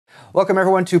Welcome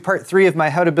everyone to part 3 of my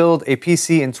How to Build a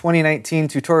PC in 2019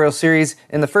 tutorial series.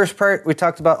 In the first part, we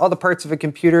talked about all the parts of a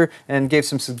computer and gave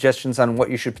some suggestions on what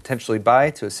you should potentially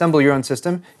buy to assemble your own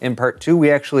system. In part 2, we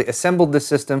actually assembled this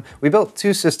system. We built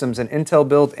two systems, an Intel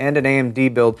build and an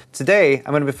AMD build. Today,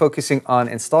 I'm going to be focusing on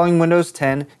installing Windows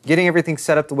 10, getting everything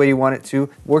set up the way you want it to,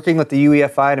 working with the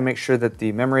UEFI to make sure that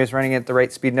the memory is running at the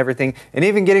right speed and everything, and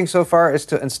even getting so far as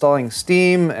to installing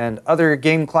Steam and other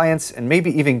game clients, and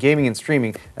maybe even gaming and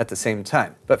streaming at the same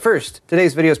time. But first,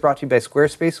 today's video is brought to you by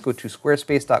Squarespace. Go to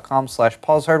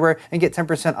squarespace.com/PaulsHardware and get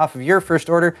 10% off of your first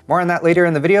order. More on that later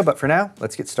in the video, but for now,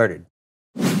 let's get started.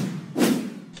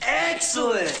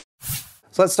 Excellent!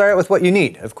 So let's start with what you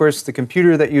need. Of course, the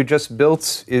computer that you just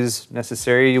built is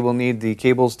necessary. You will need the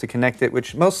cables to connect it,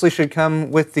 which mostly should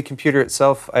come with the computer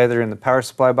itself, either in the power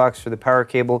supply box or the power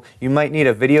cable. You might need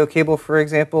a video cable, for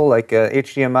example, like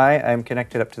HDMI. I'm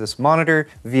connected up to this monitor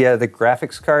via the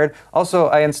graphics card. Also,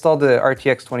 I installed the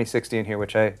RTX 2060 in here,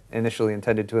 which I initially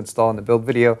intended to install in the build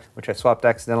video, which I swapped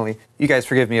accidentally. You guys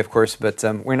forgive me, of course, but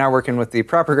we're now working with the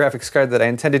proper graphics card that I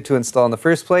intended to install in the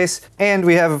first place. And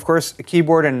we have, of course, a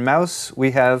keyboard and mouse.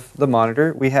 We have the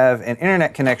monitor. We have an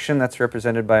internet connection that's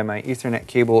represented by my Ethernet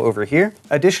cable over here.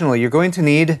 Additionally, you're going to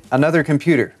need another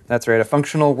computer. That's right, a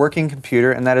functional working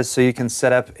computer, and that is so you can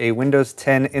set up a Windows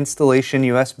 10 installation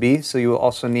USB. So you will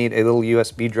also need a little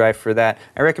USB drive for that.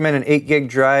 I recommend an 8 gig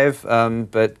drive,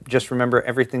 but just remember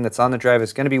everything that's on the drive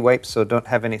is going to be wiped, so don't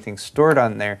have anything stored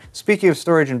on there. Speaking of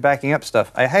storage and backing up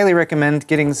stuff, I highly recommend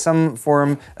getting some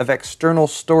form of external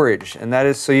storage, and that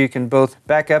is so you can both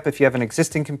back up if you have an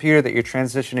existing computer that you're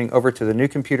transitioning over to the new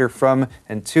computer from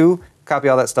and to. Copy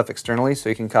all that stuff externally so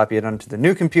you can copy it onto the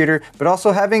new computer, but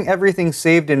also having everything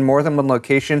saved in more than one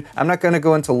location. I'm not going to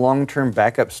go into long-term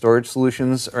backup storage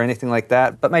solutions or anything like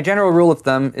that, but my general rule of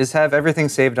thumb is have everything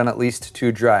saved on at least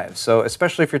 2 drives. So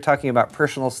especially if you're talking about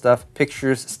personal stuff,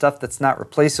 pictures, stuff that's not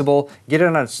replaceable, get it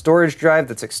on a storage drive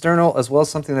that's external as well as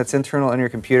something that's internal in your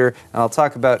computer, and I'll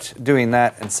talk about doing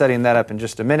that and setting that up in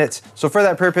just a minute. So for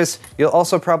that purpose, you'll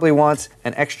also probably want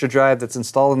an extra drive that's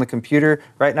installed in the computer.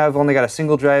 Right now I've only got a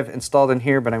single drive installed in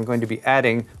here, but I'm going to be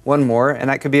adding one more, and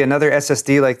that could be another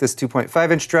SSD like this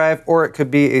 2.5-inch drive, or it could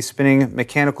be a spinning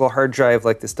mechanical hard drive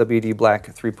like this WD Black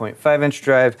 3.5-inch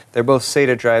drive. They're both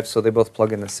SATA drives, so they both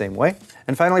plug in the same way.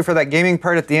 And finally, for that gaming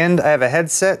part at the end, I have a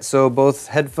headset, so both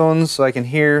headphones so I can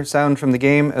hear sound from the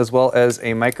game, as well as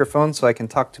a microphone so I can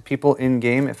talk to people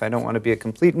in-game if I don't want to be a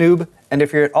complete noob. And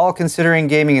if you're at all considering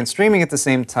gaming and streaming at the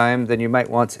same time, then you might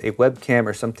want a webcam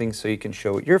or something so you can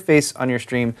show your face on your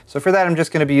stream. So for that, I'm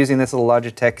just going to be using this little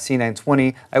Logitech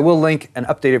C920. I will link an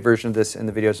updated version of this in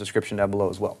the video's description down below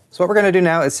as well. So what we're going to do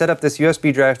now is set up this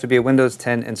USB drive to be a Windows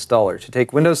 10 installer, to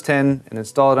take Windows 10 and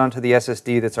install it onto the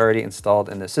SSD that's already installed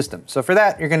in the system. So for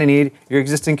that, you're going to need your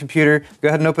existing computer. Go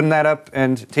ahead and open that up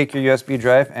and take your USB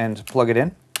drive and plug it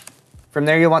in. From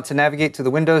there, you'll want to navigate to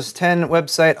the Windows 10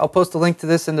 website. I'll post a link to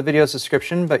this in the video's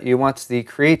description, but you want the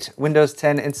Create Windows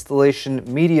 10 Installation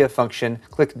Media function.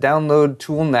 Click Download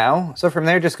Tool now. So from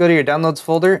there, just go to your Downloads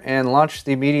folder and launch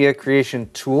the Media Creation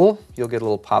tool. You'll get a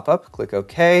little pop-up. Click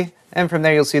OK. And from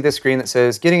there, you'll see this screen that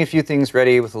says, getting a few things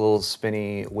ready, with a little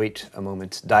spinny wait a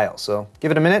moment dial. So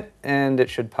give it a minute and it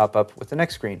should pop up with the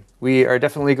next screen. We are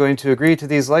definitely going to agree to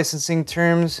these licensing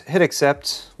terms, hit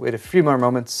accept, wait a few more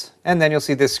moments, and then you'll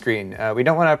see this screen. We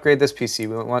don't want to upgrade this PC.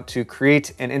 We want to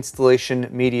create an installation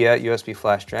media USB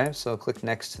flash drive. So click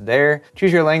next there.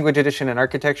 Choose your language, edition, and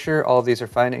architecture. All of these are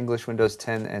fine, English, Windows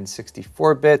 10, and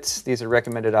 64-bit. These are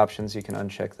recommended options. You can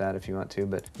uncheck that if you want to,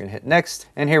 but you're gonna hit next.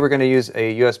 And here we're gonna use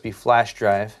a USB flash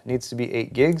drive. It needs to be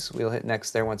 8 gigs. We'll hit next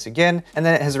there once again. And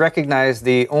then it has recognized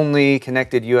the only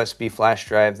connected USB flash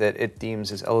drive that it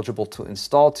deems is eligible to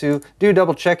install to. Do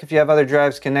double check if you have other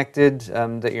drives connected,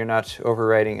 that you're not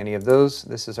overwriting any of those.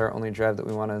 This is our only drive that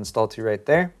we want to install to right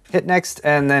there. Hit next,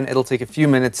 and then it'll take a few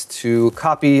minutes to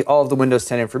copy all of the Windows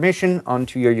 10 information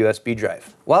onto your USB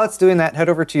drive. While it's doing that, head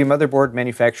over to your motherboard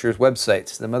manufacturer's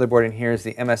website. The motherboard in here is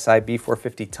the MSI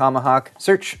B450 Tomahawk.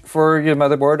 Search for your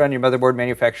motherboard on your motherboard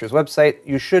manufacturer's website.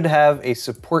 You should have a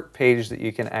support page that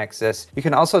you can access. You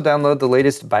can also download the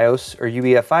latest BIOS or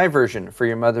UEFI version for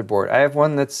your motherboard. I have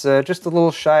one that's just a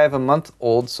little shy of a month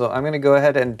old, so I'm going to go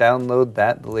ahead and download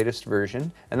that, the latest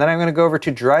version. And then I'm going to go over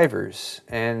to drivers.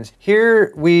 And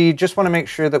here we just want to make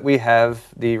sure that we have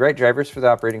the right drivers for the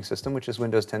operating system, which is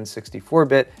Windows 10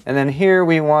 64-bit. And then here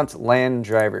we want LAN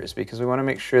drivers, because we want to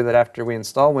make sure that after we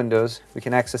install Windows, we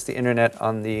can access the internet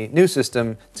on the new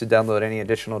system to download any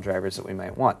additional drivers that we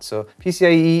might want. want. So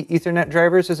PCIe Ethernet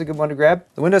drivers is a good one to grab.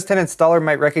 The Windows 10 installer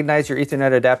might recognize your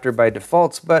Ethernet adapter by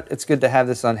default, but it's good to have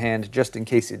this on hand just in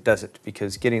case it doesn't,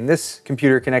 because getting this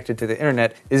computer connected to the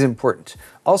internet is important.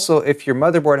 Also, if your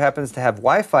motherboard happens to have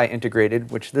Wi-Fi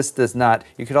integrated, which this does not,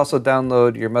 you could also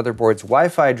download your motherboard's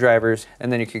Wi-Fi drivers,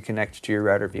 and then you can connect to your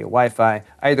router via Wi-Fi.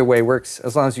 Either way works,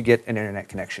 as long as you get an internet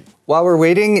connection. While we're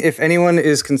waiting, if anyone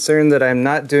is concerned that I'm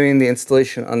not doing the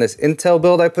installation on this Intel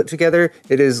build I put together,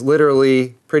 it is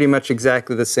literally pretty much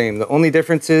exactly the same. The only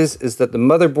difference is that the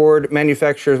motherboard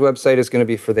manufacturer's website is going to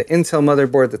be for the Intel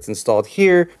motherboard that's installed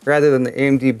here, rather than the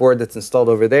AMD board that's installed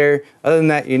over there. Other than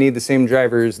that, you need the same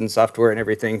drivers and software and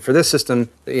everything for this system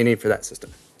that you need for that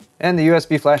system. And the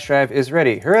USB flash drive is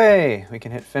ready. Hooray! We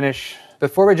can hit finish.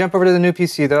 Before we jump over to the new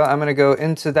PC though, I'm gonna go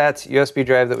into that USB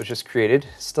drive that was just created.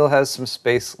 Still has some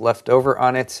space left over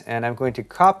on it, and I'm going to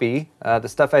copy the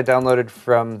stuff I downloaded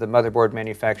from the motherboard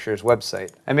manufacturer's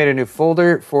website. I made a new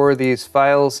folder for these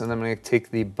files, and I'm gonna take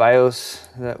the BIOS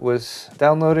that was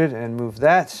downloaded and move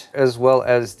that, as well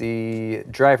as the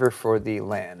driver for the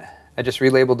LAN. I just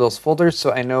relabeled those folders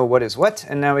so I know what is what,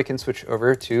 and now we can switch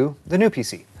over to the new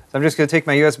PC. So I'm just going to take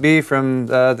my USB from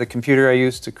the computer I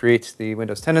used to create the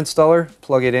Windows 10 installer,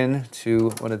 plug it in to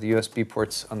one of the USB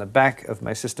ports on the back of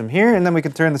my system here, and then we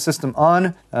can turn the system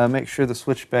on, make sure the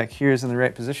switch back here is in the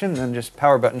right position, and then just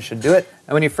power button should do it.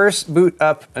 And when you first boot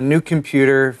up a new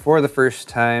computer for the first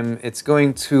time, it's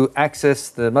going to access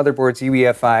the motherboard's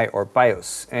UEFI or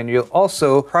BIOS. And you'll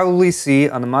also probably see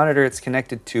on the monitor it's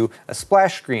connected to a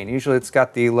splash screen. Usually it's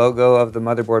got the logo of the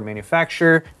motherboard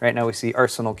manufacturer. Right now we see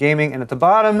Arsenal Gaming, and at the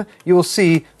bottom you will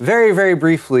see very, very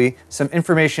briefly some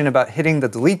information about hitting the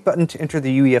delete button to enter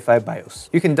the UEFI BIOS.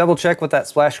 You can double check what that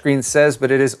splash screen says, but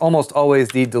it is almost always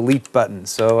the delete button.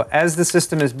 So as the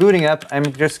system is booting up,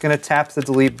 I'm just going to tap the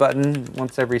delete button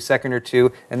once every second or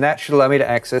two, and that should allow me to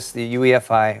access the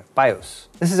UEFI BIOS.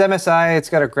 This is MSI. It's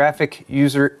got a graphic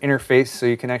user interface, so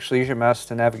you can actually use your mouse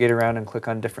to navigate around and click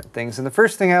on different things. And the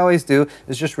first thing I always do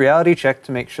is just reality check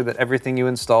to make sure that everything you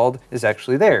installed is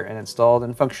actually there and installed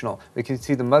and functional. We can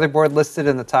see the motherboard listed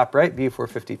in the top right,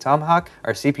 B450 Tomahawk.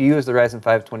 Our CPU is the Ryzen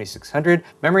 5 2600.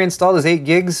 Memory installed is 8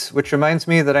 gigs, which reminds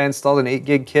me that I installed an 8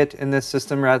 gig kit in this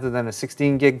system rather than a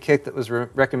 16 gig kit that was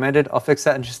recommended. I'll fix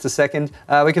that in just a second.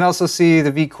 We can also see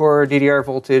the vCore, DDR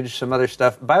voltage, some other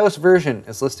stuff. BIOS version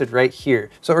is listed right here.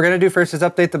 So what we're going to do first is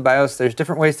update the BIOS. There's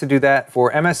different ways to do that.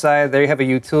 For MSI, they have a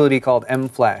utility called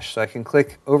mFlash. So I can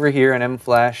click over here on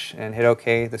mFlash and hit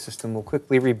OK. The system will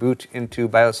quickly reboot into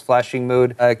BIOS flashing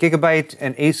mode. Gigabyte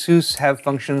and Asus have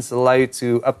functions that allow you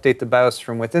to update the BIOS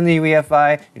from within the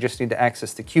UEFI. You just need to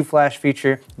access the QFlash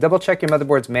feature. Double check your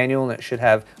motherboard's manual and it should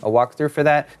have a walkthrough for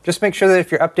that. Just make sure that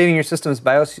if you're updating your system's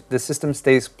BIOS, the system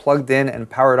stays plugged in and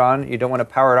powered on. You don't want to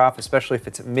power it off, especially if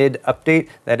it's mid-update.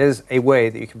 That is a way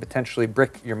that you can potentially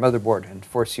brick your motherboard and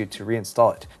force you to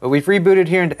reinstall it. But we've rebooted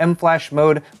here into mFlash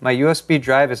mode. My USB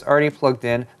drive is already plugged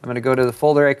in. I'm going to go to the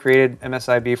folder I created,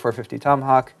 MSI B450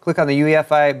 Tomahawk, click on the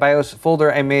UEFI BIOS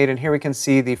folder I made, and here we can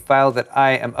see the file that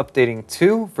I am updating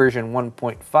to, version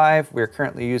 1.5. We're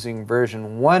currently using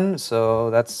version 1, so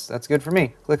that's good for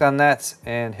me. Click on that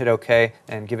and hit OK,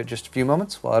 and give it just a few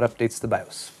moments while it updates the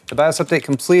BIOS. The BIOS update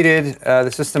completed. The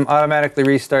system automatically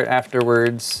restart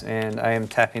afterwards, and I am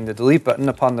tapping the delete button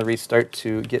upon the restart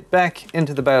to get back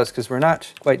into the BIOS because we're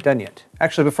not quite done yet.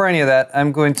 Actually, before any of that,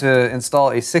 I'm going to install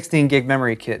a 16 gig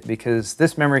memory kit because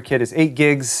this memory kit is 8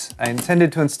 gigs. I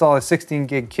intended to install a 16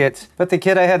 gig kit, but the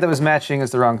kit I had that was matching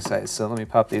is the wrong size. So let me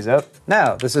pop these out.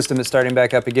 Now the system is starting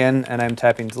back up again, and I'm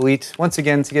tapping delete once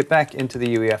again to get back into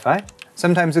the UEFI.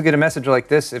 Sometimes you'll get a message like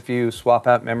this if you swap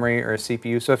out memory or a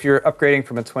CPU. So if you're upgrading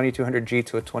from a 2200G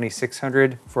to a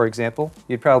 2600, for example,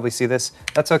 you'd probably see this.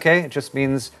 That's okay. It just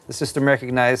means the system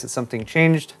recognized that something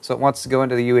changed, so it wants to go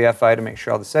into the UEFI to make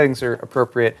sure all the settings are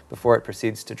appropriate before it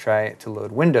proceeds to try to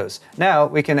load Windows. Now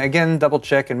we can again double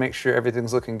check and make sure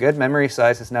everything's looking good. Memory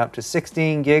size is now up to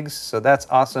 16 gigs, so that's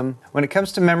awesome. When it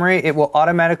comes to memory, it will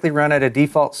automatically run at a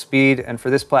default speed, and for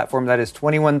this platform that is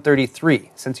 2133.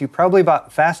 Since you probably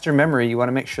bought faster memory, you want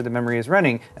to make sure the memory is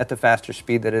running at the faster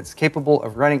speed that it's capable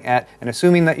of running at, and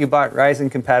assuming that you bought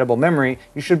Ryzen compatible memory,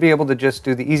 you should be able to just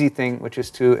do the easy thing, which is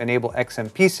to enable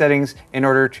XMP settings in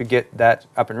order to get that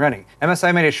up and running.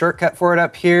 MSI made a shortcut for it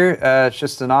up here. It's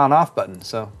just an on-off button,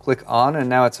 so click on and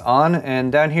now it's on,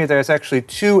 and down here there's actually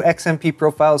 2 XMP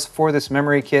profiles for this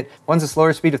memory kit. One's a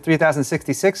slower speed of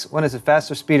 3066, one is a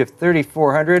faster speed of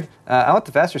 3400. I want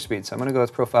the faster speed, so I'm going to go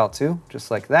with profile 2,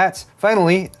 just like that.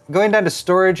 Finally, going down to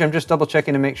storage, I'm just double double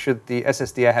checking to make sure that the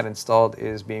SSD I have installed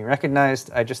is being recognized.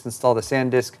 I just installed a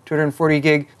SanDisk 240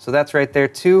 gig, so that's right there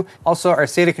too. Also, our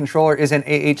SATA controller is in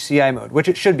AHCI mode, which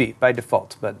it should be by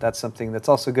default, but that's something that's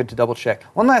also good to double check.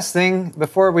 One last thing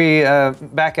before we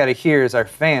back out of here is our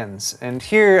fans. And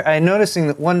here I'm noticing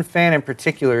that one fan in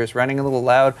particular is running a little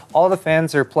loud. All the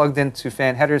fans are plugged into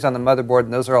fan headers on the motherboard,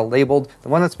 and those are all labeled. The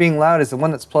one that's being loud is the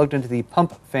one that's plugged into the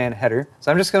pump fan header.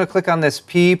 So I'm just going to click on this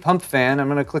P pump fan. I'm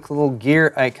going to click the little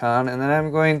gear icon, and then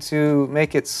I'm going to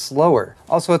make it slower.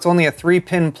 Also, it's only a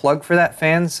 3-pin plug for that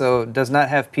fan, so it does not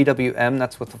have PWM.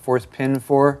 That's what the 4th pin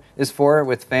is for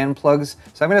with fan plugs.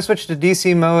 So I'm going to switch to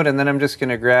DC mode, and then I'm just going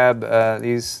to grab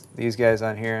these guys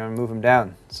on here and move them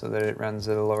down so that it runs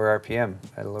at a lower RPM,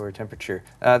 at a lower temperature.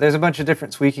 There's a bunch of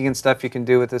different tweaking and stuff you can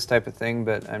do with this type of thing,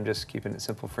 but I'm just keeping it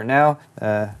simple for now.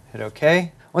 Hit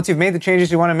OK. Once you've made the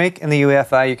changes you want to make in the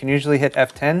UEFI, you can usually hit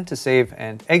F10 to save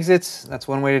and exit. That's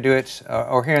one way to do it.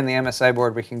 Or here in the MSI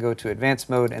board, we can go to advanced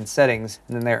mode and settings.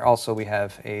 And then there also we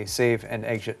have a save and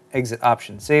exit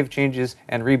option. Save, changes,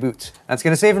 and reboot. That's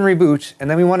going to save and reboot. And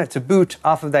then we want it to boot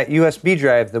off of that USB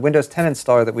drive, the Windows 10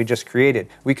 installer that we just created.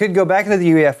 We could go back into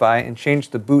the UEFI and change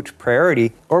the boot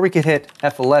priority, or we could hit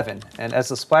F11. And as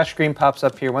the splash screen pops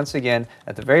up here once again,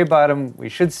 at the very bottom, we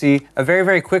should see a very,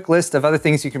 very quick list of other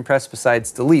things you can press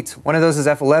besides delete. One of those is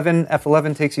F11.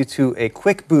 F11 takes you to a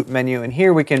quick boot menu, and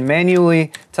here we can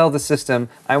manually tell the system,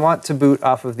 I want to boot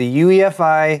off of the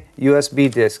UEFI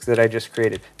USB disk that I just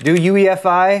created. Do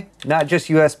UEFI, not just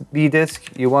USB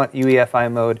disk. You want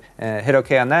UEFI mode. Hit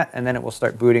OK on that, and then it will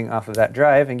start booting off of that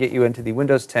drive and get you into the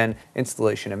Windows 10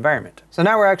 installation environment. So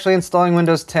now we're actually installing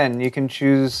Windows 10. You can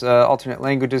choose alternate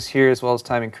languages here, as well as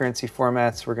time and currency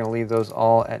formats. We're going to leave those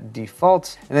all at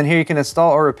default. And then here you can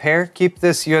install or repair. Keep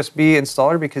this USB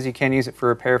installer because you can use it for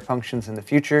repair functions in the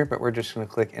future, but we're just going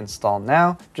to click install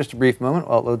now. Just a brief moment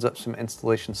while it loads up some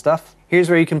installation stuff. Here's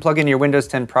where you can plug in your Windows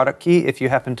 10 product key if you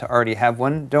happen to already have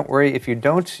one. Don't worry if you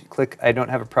don't. Click I don't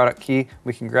have a product key.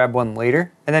 We can grab one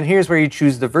later. And then here's where you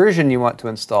choose the version you want to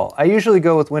install. I usually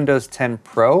go with Windows 10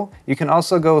 Pro. You can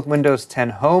also go with Windows 10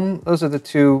 Home. Those are the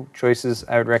two choices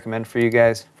I would recommend for you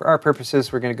guys. For our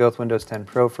purposes, we're going to go with Windows 10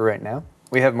 Pro for right now.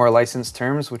 We have more license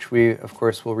terms, which we, of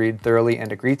course, will read thoroughly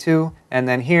and agree to. And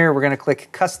then here, we're going to click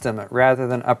Custom rather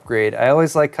than Upgrade. I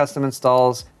always like custom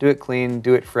installs. Do it clean,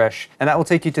 do it fresh. And that will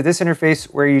take you to this interface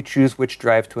where you choose which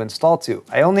drive to install to.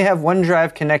 I only have one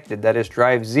drive connected, that is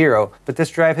drive 0, but this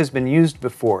drive has been used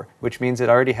before, which means it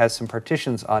already has some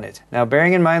partitions on it. Now,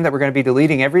 bearing in mind that we're going to be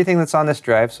deleting everything that's on this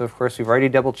drive, so of course, we've already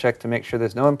double-checked to make sure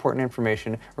there's no important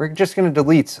information, we're just going to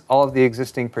delete all of the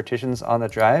existing partitions on the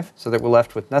drive so that we're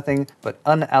left with nothing but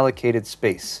unallocated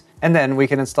space. And then we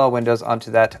can install Windows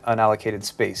onto that unallocated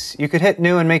space. You could hit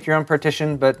New and make your own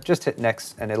partition, but just hit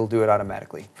Next and it'll do it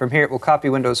automatically. From here, it will copy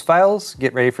Windows files,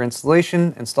 get ready for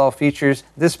installation, install features.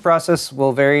 This process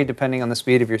will vary depending on the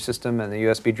speed of your system and the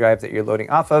USB drive that you're loading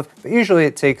off of, but usually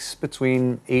it takes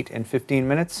between 8 and 15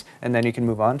 minutes, and then you can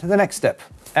move on to the next step.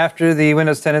 After the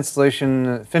Windows 10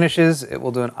 installation finishes, it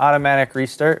will do an automatic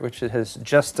restart, which it has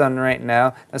just done right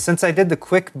now. Now, since I did the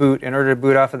quick boot in order to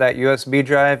boot off of that USB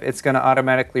drive, it's going to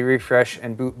automatically refresh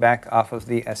and boot back off of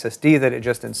the SSD that it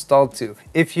just installed to.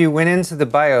 If you went into the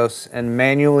BIOS and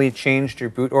manually changed your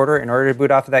boot order in order to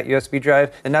boot off of that USB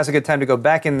drive, then now's a good time to go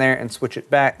back in there and switch it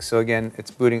back. So again,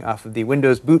 it's booting off of the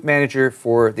Windows Boot Manager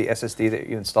for the SSD that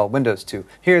you installed Windows to.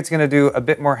 Here it's going to do a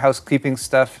bit more housekeeping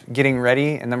stuff, getting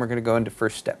ready, and then we're going to go into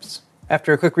first steps.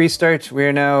 After a quick restart, we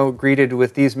are now greeted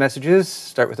with these messages.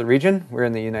 Start with the region. We're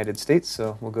in the United States,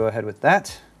 so we'll go ahead with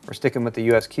that. We're sticking with the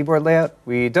US keyboard layout.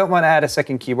 We don't want to add a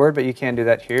second keyboard, but you can do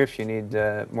that here if you need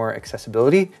more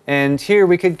accessibility. And here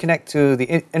we could connect to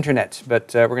the internet,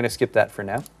 but we're going to skip that for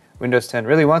now. Windows 10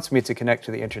 really wants me to connect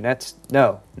to the internet.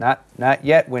 No, not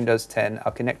yet, Windows 10.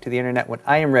 I'll connect to the internet when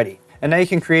I am ready. And now you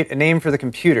can create a name for the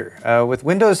computer. With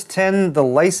Windows 10, the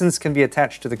license can be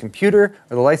attached to the computer,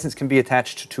 or the license can be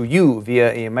attached to you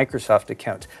via a Microsoft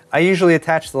account. I usually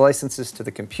attach the licenses to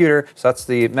the computer, so that's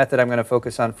the method I'm going to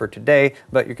focus on for today,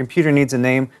 but your computer needs a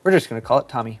name. We're just going to call it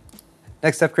Tommy.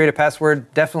 Next up, create a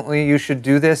password. Definitely you should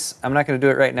do this. I'm not going to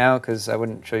do it right now because I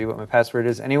wouldn't show you what my password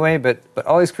is anyway, but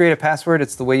always create a password.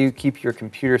 It's the way you keep your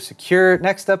computer secure.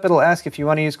 Next up, it'll ask if you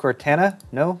want to use Cortana.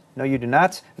 No, you do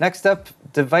not. Next up,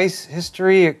 device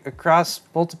history across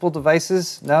multiple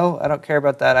devices. No, I don't care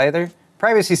about that either.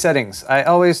 Privacy settings. I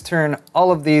always turn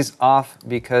all of these off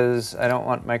because I don't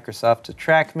want Microsoft to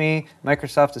track me.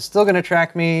 Microsoft is still going to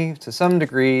track me to some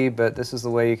degree, but this is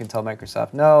the way you can tell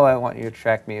Microsoft, no, I want you to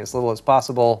track me as little as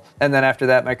possible. And then after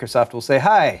that, Microsoft will say,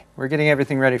 hi, we're getting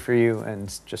everything ready for you,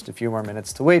 and just a few more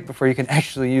minutes to wait before you can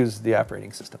actually use the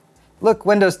operating system. Look,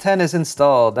 Windows 10 is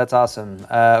installed. That's awesome.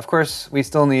 Of course, we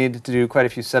still need to do quite a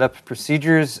few setup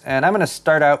procedures, and I'm going to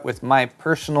start out with my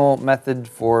personal method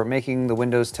for making the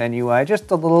Windows 10 UI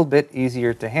just a little bit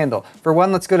easier to handle. For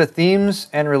one, let's go to Themes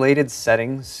and Related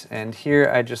Settings, and here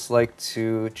I just like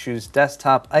to choose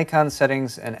Desktop Icon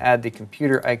Settings and add the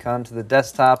computer icon to the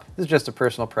desktop. This is just a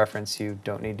personal preference. You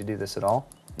don't need to do this at all.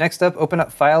 Next up, open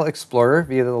up File Explorer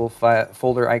via the little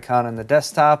folder icon on the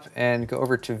desktop and go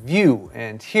over to View.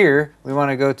 And here we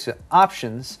want to go to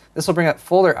Options. This will bring up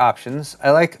folder options.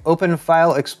 I like Open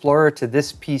File Explorer to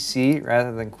this PC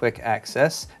rather than Quick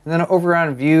Access. And then over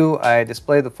on View, I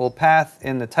display the full path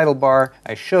in the title bar.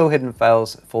 I show hidden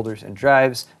files, folders, and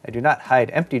drives. I do not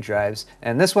hide empty drives.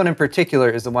 And this one in particular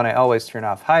is the one I always turn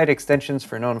off. Hide extensions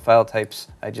for known file types.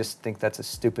 I just think that's a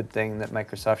stupid thing that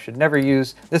Microsoft should never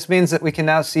use. This means that we can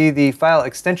now see the file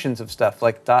extensions of stuff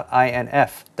like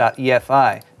 .inf,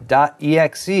 .efi,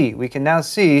 .exe. We can now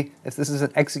see if this is an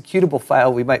executable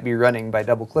file we might be running by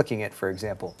double-clicking it, for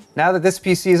example. Now that this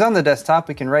PC is on the desktop,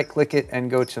 we can right-click it and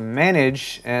go to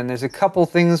Manage, and there's a couple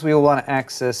things we will want to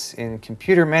access in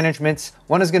Computer Management.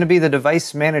 One is going to be the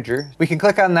Device Manager. We can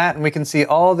click on that and we can see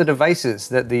all the devices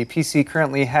that the PC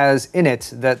currently has in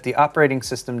it that the operating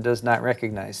system does not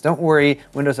recognize. Don't worry,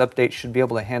 Windows Update should be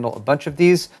able to handle a bunch of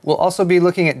these. We'll also be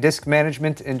looking at disk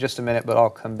management in just a minute, but I'll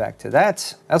come back to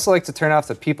that. I also like to turn off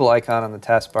the people icon on the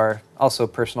taskbar, also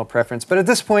personal preference. But at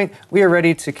this point, we are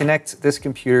ready to connect this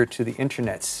computer to the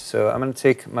internet. So I'm going to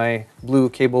take my blue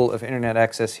cable of internet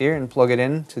access here and plug it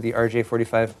in to the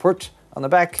RJ45 port on the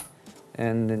back.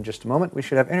 And in just a moment, we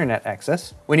should have internet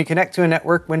access. When you connect to a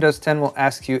network, Windows 10 will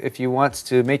ask you if you want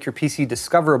to make your PC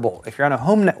discoverable. If you're on a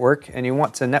home network and you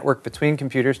want to network between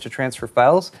computers to transfer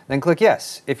files, then click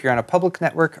yes. If you're on a public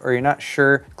network or you're not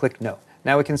sure, click no.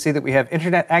 Now we can see that we have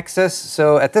internet access,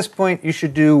 so at this point you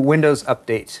should do Windows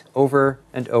Update over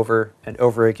and over and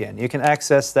over again. You can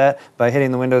access that by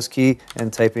hitting the Windows key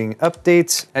and typing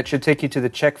Update. That should take you to the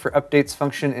Check for Updates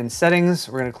function in Settings.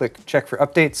 We're going to click Check for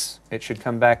Updates. It should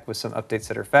come back with some updates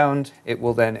that are found. It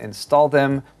will then install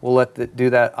them. We'll let it do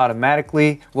that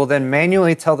automatically. We'll then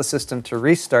manually tell the system to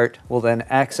restart. We'll then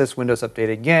access Windows Update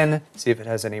again, see if it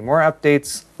has any more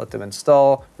updates, let them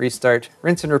install, restart,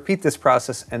 rinse and repeat this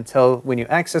process until when you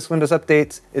access Windows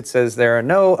Update, it says there are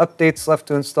no updates left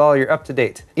to install, you're up to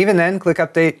date. Even then, click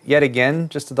Update yet again,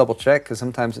 just to double check, because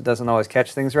sometimes it doesn't always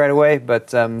catch things right away, but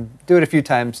do it a few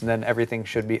times and then everything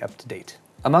should be up to date.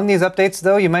 Among these updates,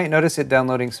 though, you might notice it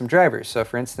downloading some drivers. So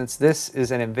for instance, this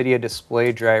is an NVIDIA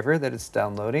display driver that it's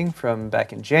downloading from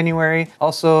back in January.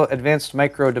 Also, Advanced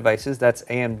Micro Devices, that's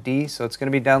AMD. So it's going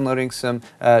to be downloading some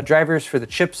drivers for the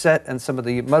chipset and some of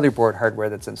the motherboard hardware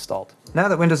that's installed. Now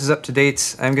that Windows is up to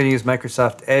date, I'm going to use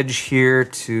Microsoft Edge here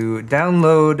to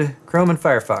download Chrome and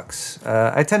Firefox.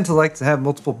 I tend to like to have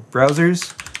multiple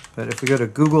browsers, but if we go to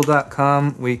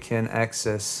google.com, we can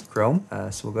access Chrome.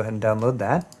 So we'll go ahead and download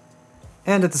that.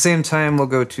 And at the same time, we'll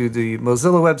go to the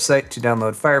Mozilla website to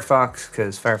download Firefox,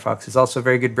 because Firefox is also a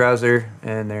very good browser,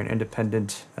 and they're an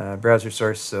independent browser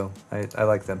source, so I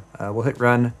like them. We'll hit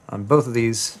run on both of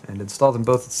these and install them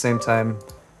both at the same time,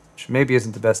 which maybe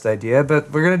isn't the best idea,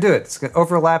 but we're going to do it. It's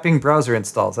overlapping browser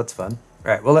installs. That's fun.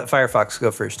 All right, we'll let Firefox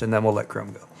go first, and then we'll let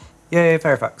Chrome go. Yay,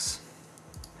 Firefox.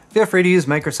 Feel free to use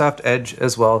Microsoft Edge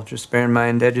as well. Just bear in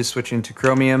mind, Edge is switching to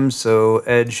Chromium, so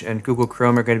Edge and Google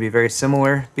Chrome are going to be very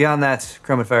similar. Beyond that,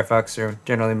 Chrome and Firefox are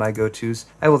generally my go-tos.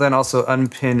 I will then also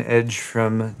unpin Edge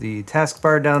from the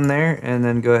taskbar down there, and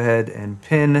then go ahead and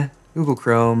pin Google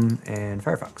Chrome and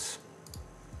Firefox.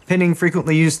 Pinning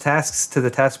frequently used tasks to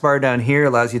the taskbar down here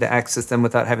allows you to access them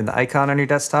without having the icon on your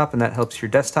desktop, and that helps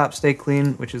your desktop stay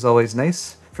clean, which is always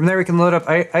nice. From there we can load up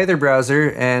either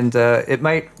browser, and it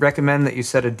might recommend that you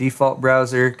set a default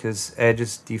browser, because Edge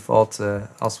is default.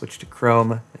 I'll switch to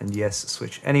Chrome, and yes,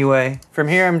 switch anyway. From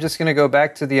here I'm just going to go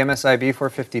back to the MSI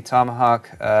B450 Tomahawk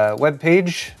web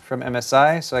page from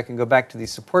MSI, so I can go back to the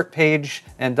support page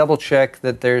and double check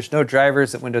that there's no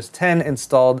drivers that Windows 10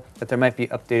 installed that there might be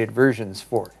updated versions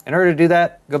for. In order to do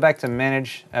that, go back to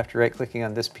Manage after right-clicking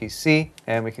on this PC,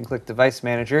 and we can click Device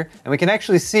Manager, and we can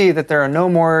actually see that there are no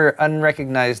more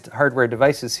unrecognized hardware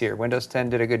devices here. Windows 10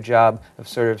 did a good job of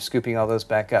sort of scooping all those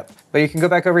back up. But you can go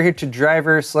back over here to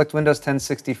Driver, select Windows 10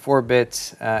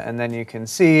 64-bit, and then you can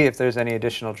see if there's any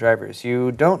additional drivers.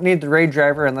 You don't need the RAID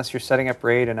driver unless you're setting up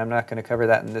RAID, and I'm not going to cover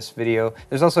that in this video.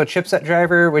 There's also a chipset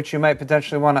driver, which you might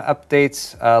potentially want to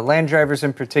update. LAN drivers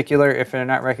in particular, if they're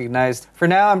not recognized. For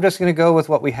now, I'm just going to go with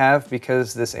what we have,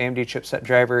 because this AMD chipset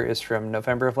driver is from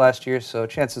November of last year, so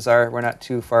chances are we're not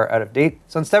too far out of date.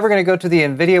 So instead, we're going to go to the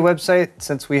NVIDIA website,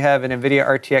 since we have an NVIDIA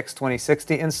RTX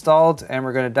 2060 installed, and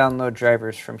we're going to download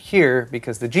drivers from here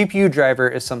because the GPU driver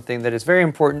is something that is very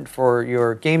important for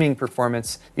your gaming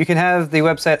performance. You can have the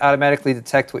website automatically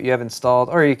detect what you have installed,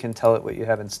 or you can tell it what you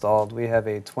have installed. We have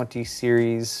a 20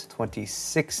 series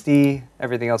 2060.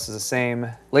 Everything else is the same.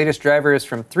 Latest driver is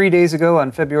from 3 days ago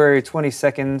on February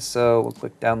 22nd, so we'll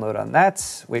click download on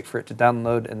that, wait for it to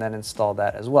download, and then install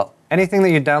that as well. Anything that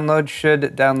you download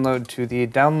should download to the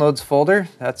downloads folder.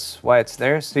 That's why it's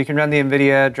there. So you can run the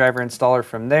NVIDIA driver installer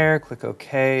from there, click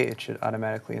OK, it should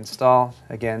automatically install.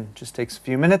 Again, just takes a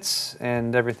few minutes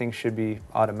and everything should be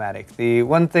automatic. The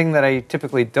one thing that I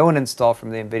typically don't install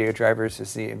from the NVIDIA drivers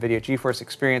is the NVIDIA GeForce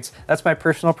Experience. That's my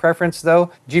personal preference though.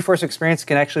 GeForce Experience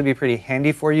can actually be pretty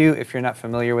handy for you if you're not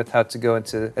familiar with how to go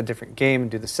into a different game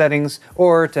and do the settings,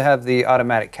 or to have the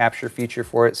automatic capture feature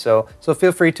for it. So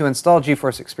feel free to install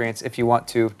GeForce Experience if you want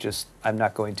to, just I'm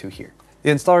not going to here. The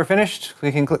installer finished,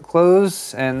 we can click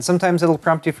close, and sometimes it'll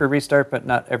prompt you for restart, but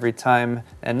not every time.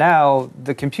 And now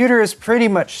the computer is pretty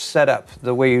much set up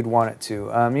the way you'd want it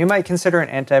to. You might consider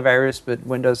an antivirus, but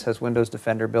Windows has Windows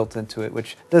Defender built into it,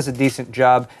 which does a decent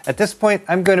job. At this point,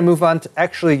 I'm going to move on to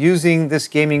actually using this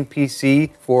gaming PC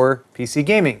for PC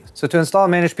gaming. So to install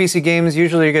and manage PC games,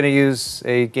 usually you're going to use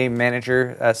a game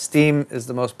manager. Steam is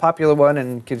the most popular one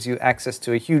and gives you access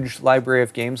to a huge library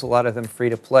of games, a lot of them free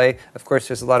to play. Of course,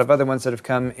 there's a lot of other ones that have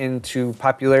come into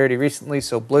popularity recently.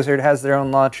 So Blizzard has their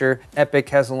own launcher. Epic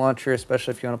has a launcher,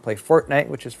 especially if you want to play Fortnite,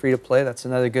 which is free to play. That's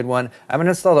another good one. I'm going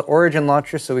to install the Origin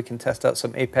launcher so we can test out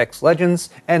some Apex Legends.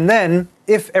 And then,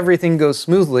 if everything goes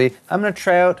smoothly, I'm going to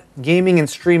try out gaming and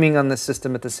streaming on this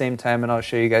system at the same time, and I'll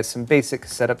show you guys some basic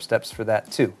setup steps for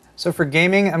that too. So for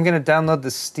gaming, I'm going to download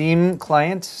the Steam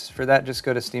client. For that, just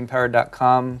go to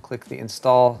steampowered.com, click the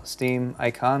install Steam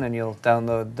icon, and you'll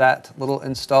download that little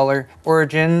installer.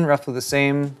 Origin, roughly the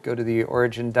same. Go to the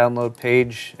Origin download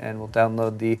page, and we'll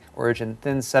download the Origin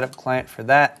Thin setup client for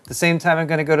that. At the same time, I'm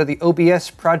going to go to the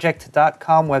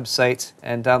obsproject.com website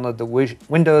and download the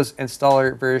Windows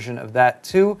installer version of that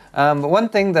too. But one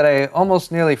thing that I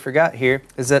almost nearly forgot here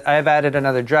is that I've added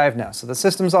another drive now. So the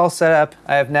system's all set up.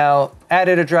 I have now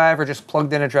added a drive or just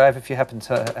plugged in a drive if you happen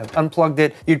to have unplugged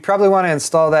it. You'd probably want to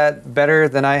install that better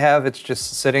than I have. It's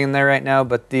just sitting in there right now,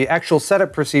 but the actual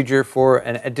setup procedure for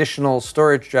an additional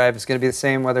storage drive is going to be the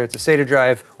same whether it's a SATA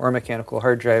drive or a mechanical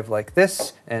hard drive like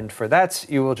this. And for that,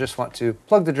 you will just want to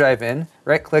plug the drive in,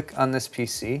 right-click on this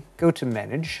PC, go to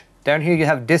Manage. Down here you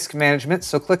have Disk Management,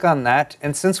 so click on that.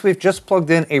 And since we've just plugged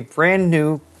in a brand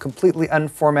new completely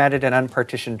unformatted and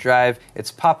unpartitioned drive,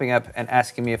 it's popping up and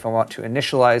asking me if I want to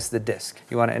initialize the disk.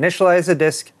 You want to initialize the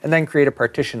disk and then create a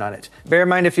partition on it. Bear in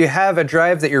mind, if you have a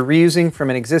drive that you're reusing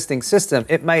from an existing system,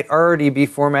 it might already be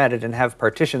formatted and have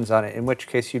partitions on it, in which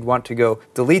case you'd want to go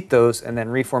delete those and then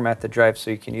reformat the drive so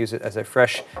you can use it as a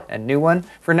fresh and new one.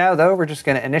 For now though, we're just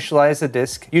going to initialize the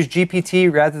disk. Use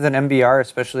GPT rather than MBR,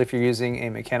 especially if you're using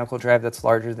a mechanical drive that's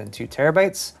larger than 2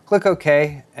 terabytes. Click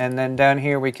OK, and then down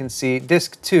here we can see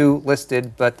disk 2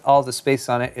 listed, but all the space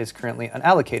on it is currently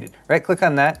unallocated. Right click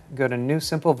on that, go to New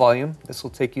Simple Volume. This will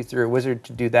take you through a wizard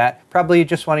to do that. Probably you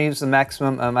just want to use the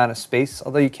maximum amount of space,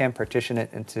 although you can partition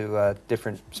it into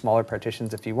different smaller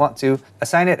partitions if you want to.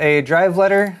 Assign it a drive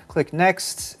letter, click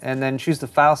Next, and then choose the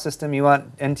file system you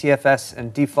want, NTFS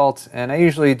and default. And I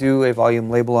usually do a volume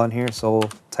label on here, so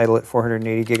we'll title it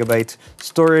 480 gigabyte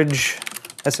storage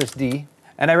SSD.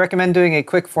 And I recommend doing a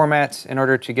quick format in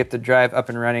order to get the drive up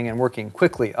and running and working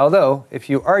quickly. Although, if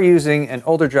you are using an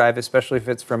older drive, especially if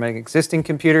it's from an existing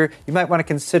computer, you might want to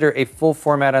consider a full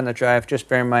format on the drive. Just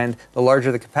bear in mind, the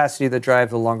larger the capacity of the drive,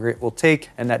 the longer it will take.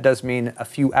 And that does mean a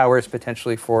few hours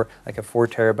potentially for like a 4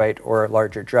 terabyte or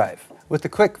larger drive. With the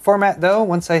quick format though,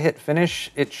 once I hit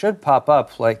finish, it should pop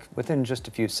up like within just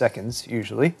a few seconds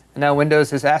usually. And now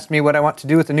Windows has asked me what I want to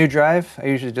do with the new drive. I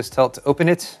usually just tell it to open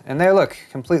it, and there, look,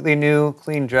 completely new,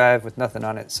 clean drive with nothing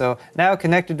on it. So now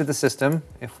connected to the system,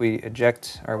 if we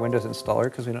eject our Windows installer,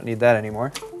 because we don't need that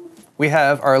anymore, we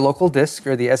have our local disk,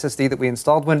 or the SSD that we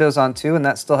installed Windows onto, and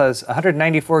that still has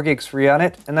 194 gigs free on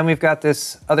it. And then we've got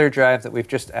this other drive that we've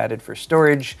just added for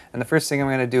storage. And the first thing I'm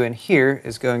going to do in here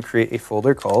is go and create a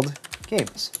folder called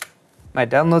Games. My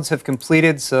downloads have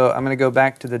completed, so I'm going to go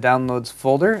back to the downloads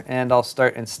folder and I'll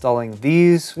start installing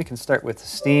these. We can start with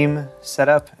Steam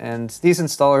setup, and these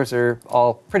installers are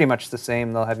all pretty much the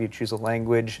same. They'll have you choose a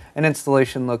language, an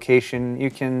installation location.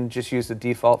 You can just use the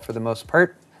default for the most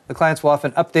part. The clients will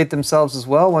often update themselves as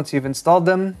well once you've installed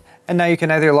them. And now you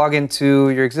can either log into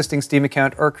your existing Steam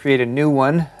account or create a new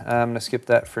one. I'm going to skip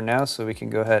that for now so we can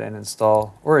go ahead and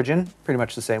install Origin pretty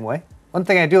much the same way. One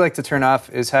thing I do like to turn off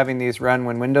is having these run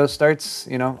when Windows starts.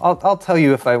 You know, I'll tell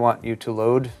you if I want you to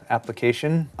load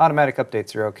application. Automatic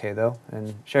updates are okay though,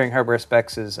 and sharing hardware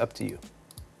specs is up to you.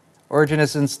 Origin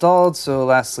is installed, so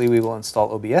lastly we will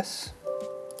install OBS.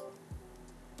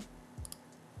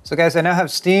 So guys, I now have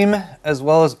Steam as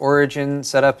well as Origin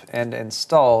set up and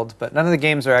installed, but none of the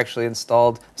games are actually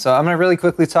installed. So I'm going to really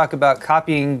quickly talk about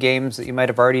copying games that you might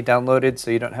have already downloaded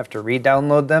so you don't have to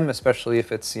re-download them, especially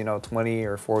if it's, you know, 20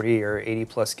 or 40 or 80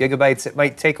 plus gigabytes. It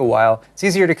might take a while. It's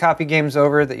easier to copy games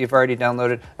over that you've already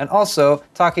downloaded. And also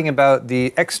talking about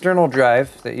the external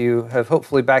drive that you have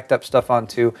hopefully backed up stuff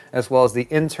onto, as well as the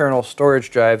internal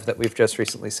storage drive that we've just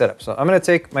recently set up. So I'm going to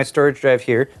take my storage drive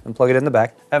here and plug it in the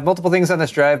back. I have multiple things on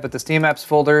this drive, but the Steam Apps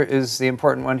folder is the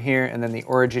important one here, and then the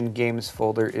Origin Games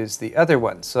folder is the other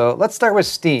one. So let's start with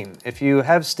Steam. If you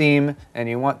have Steam and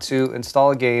you want to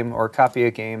install a game or copy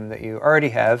a game that you already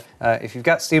have, if you've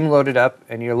got Steam loaded up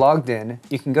and you're logged in,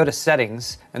 you can go to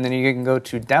Settings, and then you can go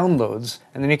to Downloads,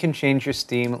 and then you can change your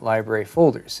Steam library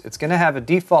folders. It's going to have a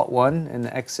default one in the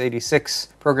x86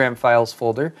 program files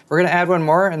folder. We're going to add one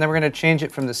more, and then we're going to change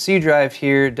it from the C drive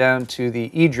here down to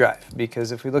the E drive,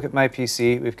 because if we look at my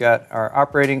PC, we've got our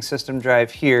operating system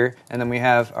drive here, and then we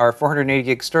have our 480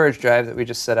 gig storage drive that we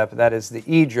just set up. That is the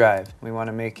E drive. We want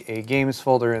to make a games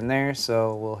folder in there,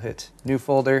 so we'll hit new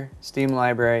folder, Steam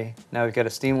library. Now we've got a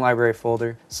Steam library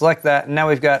folder. Select that, and now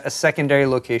we've got a secondary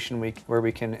location where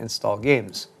we can install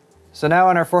games. So now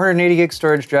on our 480 gig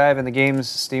storage drive in the games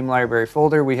Steam library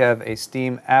folder, we have a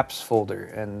Steam apps folder,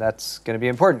 and that's going to be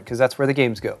important because that's where the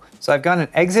games go. So I've gone and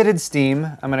exited Steam.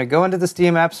 I'm going to go into the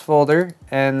Steam apps folder,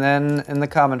 and then in the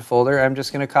common folder, I'm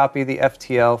just going to copy the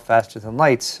FTL faster than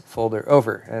lights folder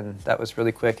over. And that was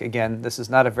really quick. Again, this is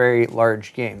not a very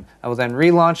large game. I will then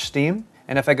relaunch Steam.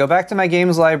 And if I go back to my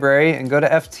games library and go to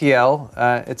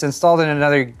FTL, it's installed in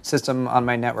another system on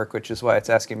my network, which is why it's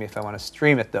asking me if I want to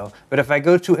stream it though. But if I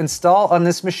go to install on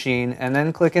this machine and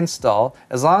then click install,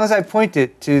 as long as I point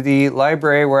it to the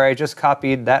library where I just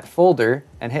copied that folder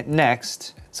and hit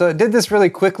next. So it did this really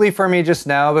quickly for me just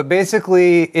now, but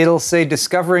basically it'll say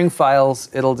discovering files.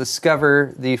 It'll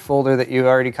discover the folder that you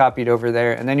already copied over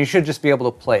there, and then you should just be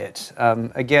able to play it.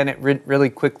 Again, it really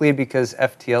quickly because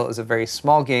FTL is a very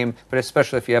small game, but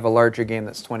especially if you have a larger game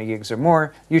that's 20 gigs or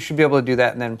more, you should be able to do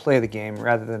that and then play the game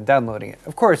rather than downloading it.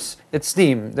 Of course, it's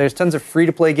Steam. There's tons of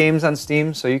free-to-play games on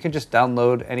Steam, so you can just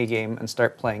download any game and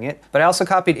start playing it. But I also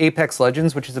copied Apex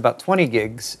Legends, which is about 20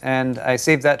 gigs, and I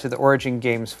saved that to the Origin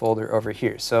Games folder over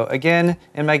here. So again,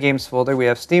 in my games folder, we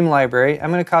have Steam library.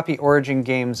 I'm going to copy Origin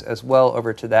Games as well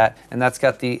over to that, and that's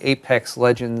got the Apex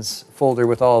Legends folder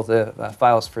with all of the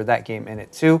files for that game in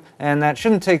it too. And that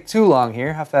shouldn't take too long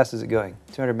here. How fast is it going?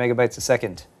 200 megabytes a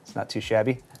second. It's not too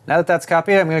shabby. Now that that's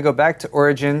copied, I'm going to go back to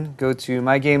Origin, go to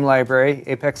my game library.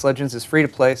 Apex Legends is free to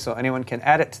play, so anyone can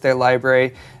add it to their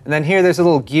library. And then here there's a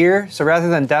little gear, so rather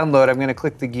than download, I'm going to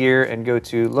click the gear and go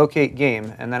to locate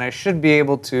game, and then I should be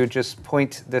able to just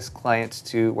point this client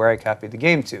to where I copied the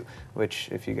game to, which,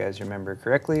 if you guys remember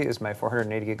correctly, is my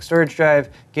 480 gig storage drive,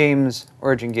 games,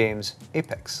 Origin Games,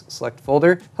 Apex. Select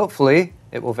folder. Hopefully,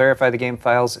 it will verify the game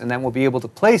files, and then we'll be able to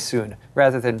play soon,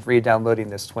 rather than re-downloading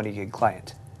this 20 gig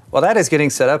client. While that is getting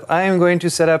set up, I am going to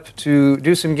set up to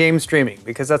do some game streaming,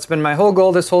 because that's been my whole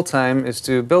goal this whole time, is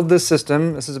to build this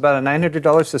system. This is about a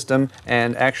 $900 system,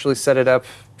 and actually set it up,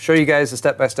 show you guys the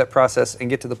step-by-step process, and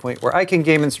get to the point where I can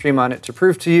game and stream on it to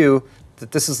prove to you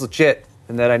that this is legit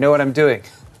and that I know what I'm doing.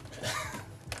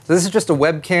 So this is just a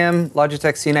webcam,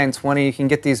 Logitech C920. You can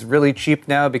get these really cheap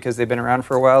now because they've been around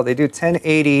for a while. They do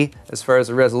 1080 as far as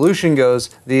the resolution goes.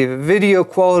 The video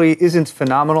quality isn't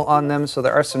phenomenal on them, so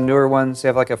there are some newer ones. They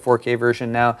have like a 4K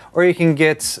version now. Or you can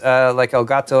get, like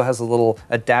Elgato has a little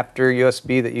adapter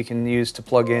USB that you can use to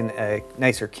plug in a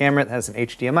nicer camera that has an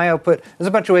HDMI output. There's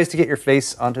a bunch of ways to get your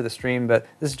face onto the stream, but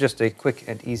this is just a quick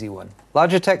and easy one.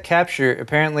 Logitech Capture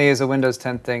apparently is a Windows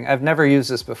 10 thing. I've never used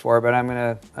this before, but I'm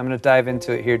gonna dive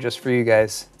into it here just for you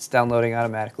guys. It's downloading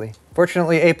automatically.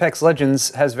 Fortunately, Apex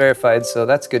Legends has verified, so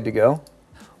that's good to go.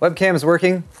 Webcam is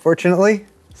working, fortunately,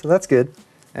 so that's good.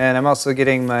 And I'm also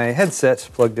getting my headset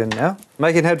plugged in now.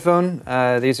 Mic and headphone,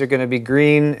 these are going to be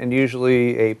green and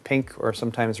usually a pink or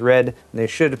sometimes red. And they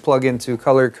should plug into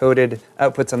color-coded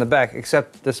outputs on the back,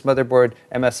 except this motherboard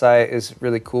MSI is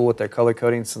really cool with their color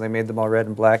coding, so they made them all red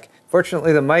and black.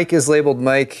 Fortunately, the mic is labeled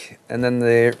mic, and then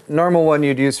the normal one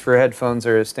you'd use for headphones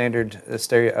or a standard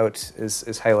stereo out is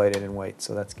highlighted in white,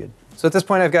 so that's good. So at this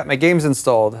point I've got my games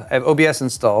installed, I have OBS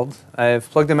installed, I've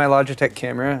plugged in my Logitech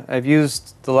camera, I've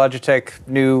used the Logitech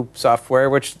new software,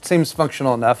 which seems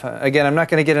functional enough. Again, I'm not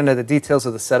going to get into the details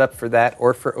of the setup for that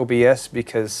or for OBS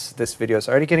because this video is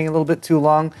already getting a little bit too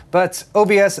long, but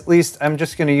OBS at least I'm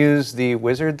just going to use the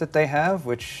wizard that they have,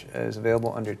 which is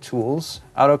available under Tools,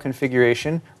 Auto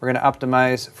Configuration. We're going to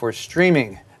optimize for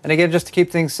streaming. And again, just to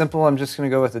keep things simple, I'm just going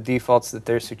to go with the defaults that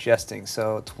they're suggesting.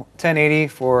 So 1080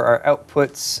 for our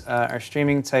outputs. Our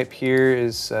streaming type here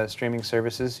is streaming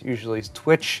services, usually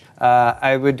Twitch.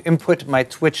 I would input my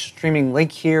Twitch streaming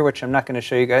link here, which I'm not going to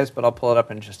show you guys, but I'll pull it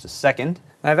up in just a second.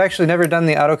 I've actually never done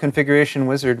the auto configuration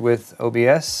wizard with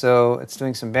OBS, so it's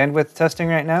doing some bandwidth testing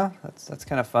right now. That's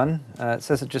kind of fun. It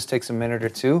says it just takes a minute or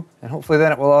two, and hopefully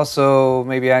then it will also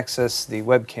maybe access the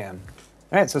webcam.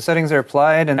 All right, so settings are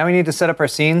applied, and now we need to set up our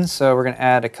scenes, so we're going to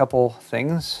add a couple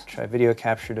things. Try video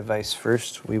capture device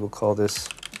first. We will call this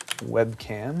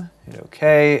webcam. Hit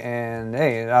OK, and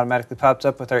hey, it automatically pops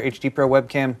up with our HD Pro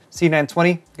webcam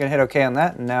C920. I'm gonna hit OK on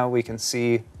that, and now we can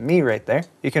see me right there.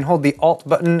 You can hold the Alt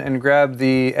button and grab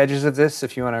the edges of this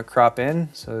if you want to crop in,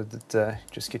 so that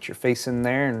just get your face in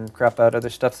there and crop out other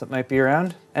stuff that might be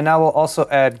around. And now we'll also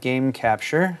add game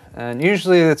capture, and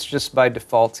usually it's just by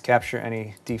default capture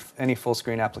any full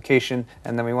screen application,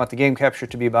 and then we want the game capture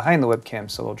to be behind the webcam,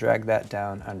 so we'll drag that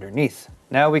down underneath.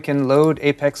 Now we can load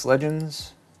Apex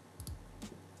Legends.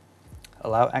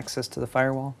 Allow access to the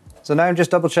firewall. So now I'm just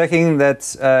double checking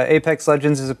that Apex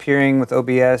Legends is appearing with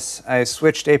OBS. I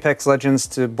switched Apex Legends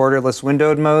to borderless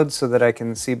windowed mode so that I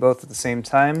can see both at the same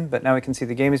time, but now we can see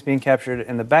the game is being captured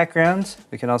in the background.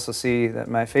 We can also see that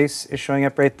my face is showing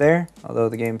up right there, although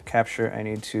the game capture I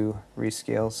need to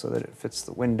rescale so that it fits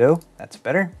the window. That's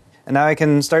better. And now I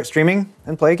can start streaming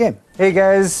and play a game. Hey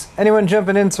guys, anyone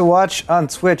jumping in to watch on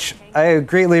Twitch, I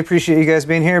greatly appreciate you guys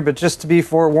being here, but just to be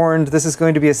forewarned, this is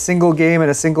going to be a single game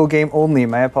and a single game only.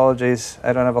 My apologies,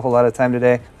 I don't have a whole lot of time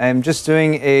today. I'm just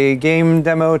doing a game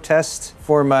demo test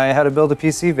for my How to Build a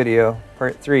PC video,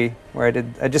 part 3, where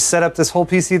I just set up this whole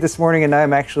PC this morning and now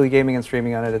I'm actually gaming and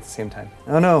streaming on it at the same time.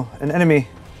 Oh no, an enemy.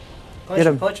 Get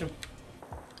him. Punch him.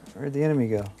 Where'd the enemy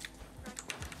go?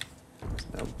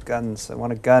 No guns. I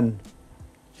want a gun.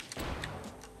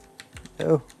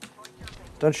 Oh,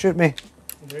 don't shoot me.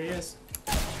 There he is.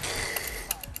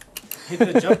 He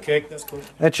did a jump kick. That's cool.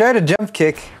 I tried a jump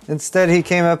kick. Instead, he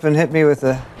came up and hit me with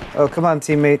a... Oh, come on,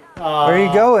 teammate. Where are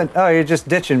you going? Oh, you're just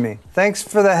ditching me. Thanks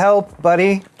for the help,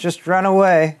 buddy. Just run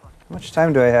away. How much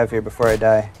time do I have here before I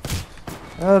die?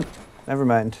 Oh, never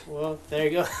mind. Well, there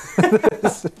you go.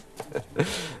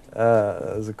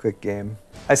 That was a quick game.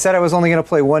 I said I was only going to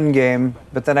play one game,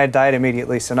 but then I died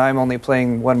immediately, so now I'm only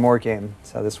playing one more game.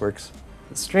 That's how this works.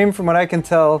 The stream, from what I can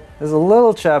tell, is a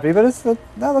little choppy, but it's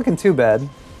not looking too bad.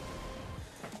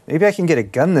 Maybe I can get a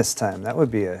gun this time. That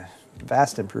would be a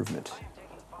vast improvement.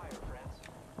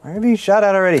 Where are you shot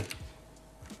at already?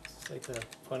 It's like the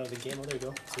point of the game. Oh, there you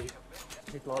go. See.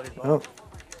 Oh.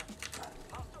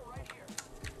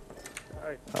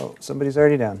 Oh, somebody's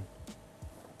already down.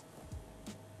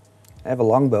 I have a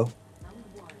longbow.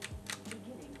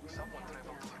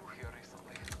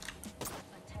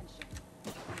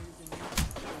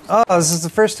 Oh, this is the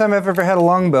first time I've ever had a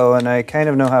longbow, and I kind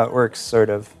of know how it works, sort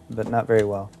of, but not very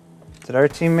well. Did our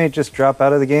teammate just drop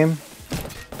out of the game?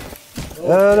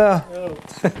 Oh no! Oh.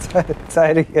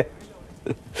 Tied again.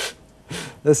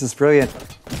 This is brilliant.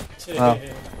 Wow.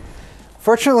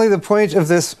 Fortunately, the point of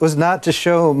this was not to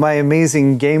show my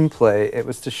amazing gameplay. It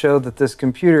was to show that this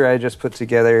computer I just put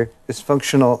together is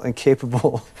functional and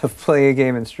capable of playing a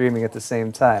game and streaming at the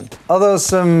same time. Although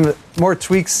some more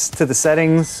tweaks to the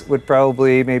settings would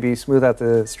probably maybe smooth out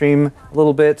the stream a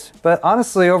little bit. But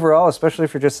honestly, overall, especially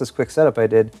for just this quick setup I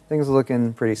did, things are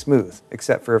looking pretty smooth.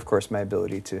 Except for, of course, my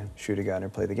ability to shoot a gun or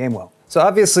play the game well. So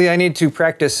obviously I need to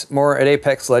practice more at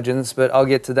Apex Legends, but I'll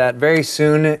get to that very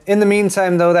soon. In the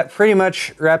meantime though, that pretty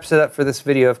much wraps it up for this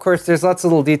video. Of course, there's lots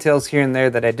of little details here and there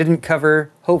that I didn't cover.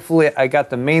 Hopefully I got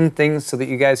the main things so that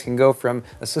you guys can go from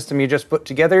a system you just put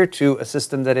together to a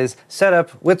system that is set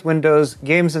up with Windows,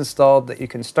 games installed that you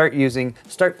can start using,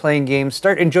 start playing games,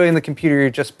 start enjoying the computer you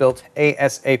just built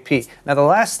ASAP. Now the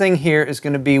last thing here is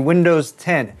going to be Windows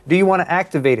 10. Do you want to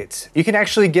activate it? You can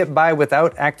actually get by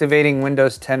without activating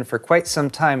Windows 10 for quite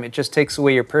some time. It just takes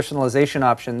away your personalization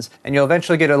options, and you'll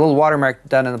eventually get a little watermark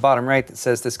done in the bottom right that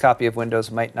says this copy of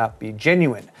Windows might not be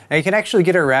genuine. Now you can actually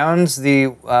get around the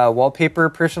wallpaper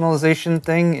personalization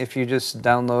thing if you just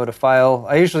download a file.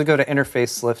 I usually go to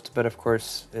Interface Lift, but of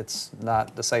course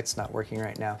the site's not working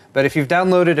right now. But if you've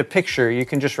downloaded a picture, you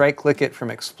can just right-click it from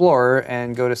Explorer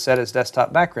and go to Set as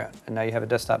Desktop Background. And now you have a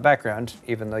desktop background,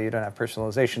 even though you don't have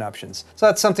personalization options. So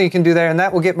that's something you can do there, and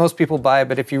that will get most people by.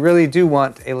 But if you really do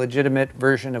want a legitimate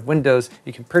version of Windows,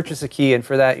 you can purchase a key, and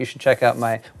for that you should check out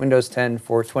my Windows 10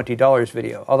 for $20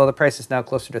 video. Although the price is now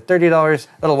closer to $30,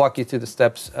 that'll walk you through the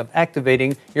steps of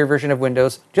activating your version of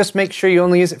Windows. Just make sure you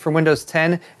only use it for Windows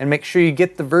 10, and make sure you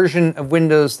get the version of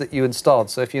Windows that you installed.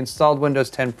 So if you installed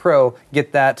Windows 10 Pro,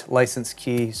 get that license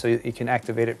key so you can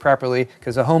activate it properly,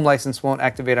 because a home license won't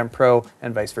activate on Pro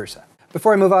and vice versa.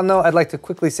 Before I move on though, I'd like to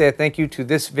quickly say a thank you to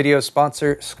this video's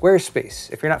sponsor, Squarespace.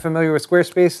 If you're not familiar with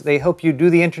Squarespace, they help you do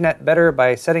the internet better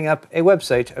by setting up a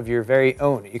website of your very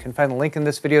own. You can find the link in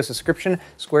this video's description,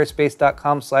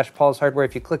 squarespace.com/paulshardware.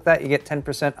 If you click that, you get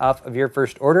 10% off of your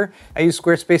first order. I use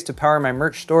Squarespace to power my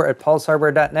merch store at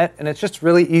paulshardware.net, and it's just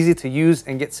really easy to use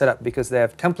and get set up because they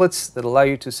have templates that allow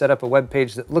you to set up a web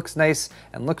page that looks nice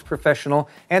and looks professional,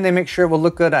 and they make sure it will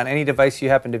look good on any device you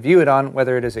happen to view it on,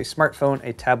 whether it is a smartphone,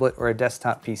 a tablet, or a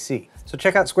desktop PC. So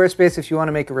check out Squarespace if you want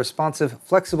to make a responsive,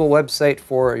 flexible website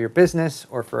for your business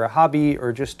or for a hobby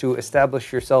or just to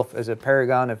establish yourself as a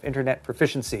paragon of internet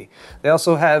proficiency. They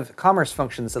also have commerce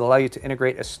functions that allow you to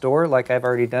integrate a store like I've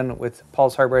already done with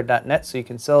paulshardware.net so you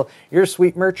can sell your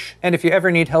sweet merch. And if you ever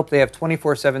need help, they have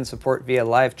 24/7 support via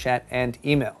live chat and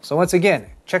email. So once again,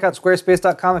 check out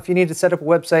squarespace.com if you need to set up a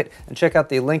website, and check out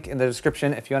the link in the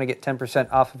description if you want to get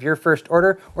 10% off of your first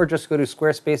order, or just go to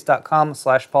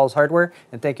squarespace.com/paulshardware.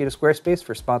 And thank you to Squarespace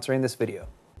for sponsoring this video.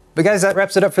 But guys, that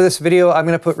wraps it up for this video. I'm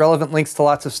going to put relevant links to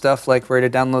lots of stuff like where to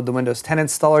download the Windows 10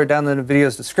 installer down in the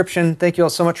video's description. Thank you all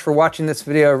so much for watching this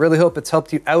video. I really hope it's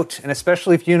helped you out, and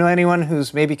especially if you know anyone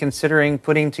who's maybe considering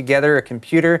putting together a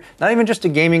computer, not even just a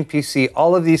gaming PC.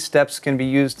 All of these steps can be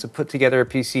used to put together a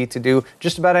PC to do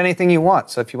just about anything you want.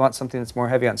 So if you want something that's more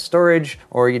heavy on storage,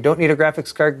 or you don't need a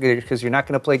graphics card because you're not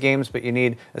going to play games, but you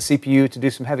need a CPU to do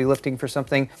some heavy lifting for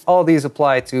something, all these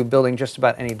apply to building just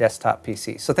about any desktop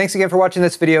PC. So thanks again for watching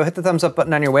this video. Hit the thumbs up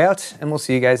button on your way out, and we'll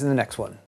see you guys in the next one.